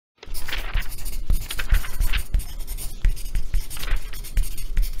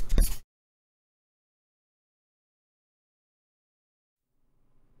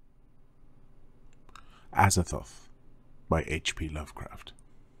Azathoth by H.P. Lovecraft.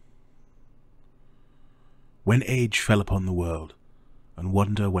 When age fell upon the world, and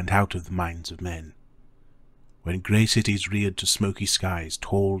wonder went out of the minds of men, when grey cities reared to smoky skies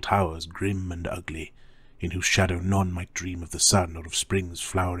tall towers grim and ugly, in whose shadow none might dream of the sun or of spring's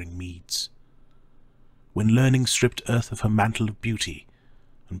flowering meads, when learning stripped earth of her mantle of beauty,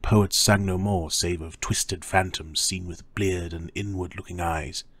 and poets sang no more save of twisted phantoms seen with bleared and inward-looking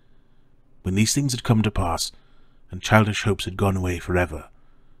eyes, when these things had come to pass, and childish hopes had gone away forever,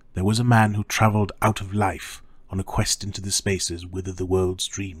 there was a man who travelled out of life on a quest into the spaces whither the world's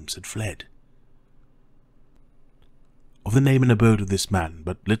dreams had fled. Of the name and abode of this man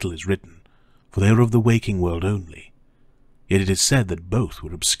but little is written, for they are of the waking world only, yet it is said that both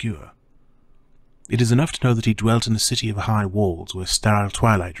were obscure. It is enough to know that he dwelt in a city of high walls where sterile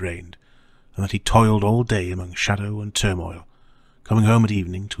twilight reigned, and that he toiled all day among shadow and turmoil, coming home at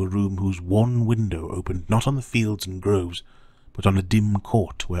evening to a room whose one window opened not on the fields and groves, but on a dim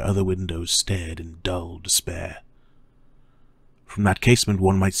court where other windows stared in dull despair. From that casement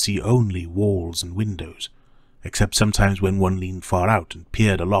one might see only walls and windows, except sometimes when one leaned far out and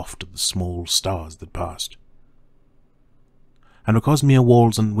peered aloft at the small stars that passed. And because mere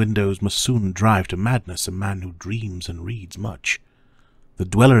walls and windows must soon drive to madness a man who dreams and reads much, the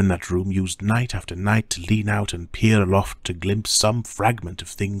dweller in that room used night after night to lean out and peer aloft to glimpse some fragment of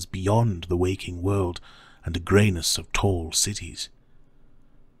things beyond the waking world and the greyness of tall cities.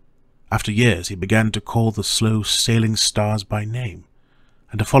 After years he began to call the slow sailing stars by name,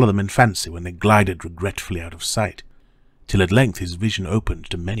 and to follow them in fancy when they glided regretfully out of sight, till at length his vision opened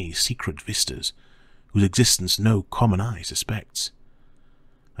to many secret vistas, whose existence no common eye suspects.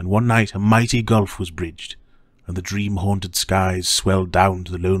 And one night a mighty gulf was bridged, and the dream-haunted skies swelled down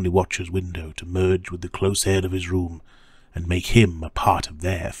to the lonely watcher's window to merge with the close air of his room and make him a part of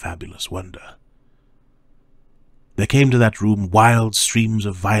their fabulous wonder. There came to that room wild streams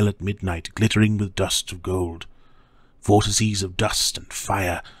of violet midnight glittering with dust of gold, vortices of dust and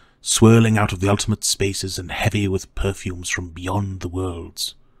fire swirling out of the ultimate spaces and heavy with perfumes from beyond the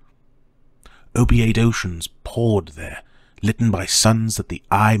worlds. Opiate oceans poured there, litten by suns that the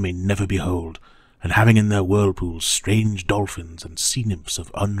eye may never behold, and having in their whirlpools strange dolphins and sea-nymphs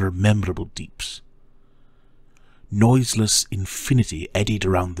of unrememberable deeps. Noiseless infinity eddied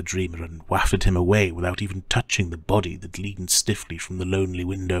around the dreamer and wafted him away without even touching the body that leaned stiffly from the lonely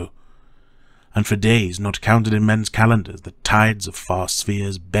window. And for days, not counted in men's calendars, the tides of far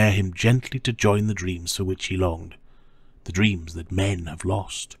spheres bear him gently to join the dreams for which he longed, the dreams that men have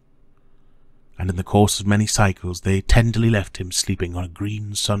lost. And in the course of many cycles they tenderly left him sleeping on a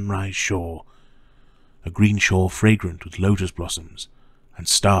green sunrise shore, a green shore fragrant with lotus blossoms and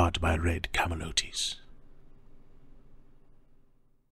starred by red camelotes.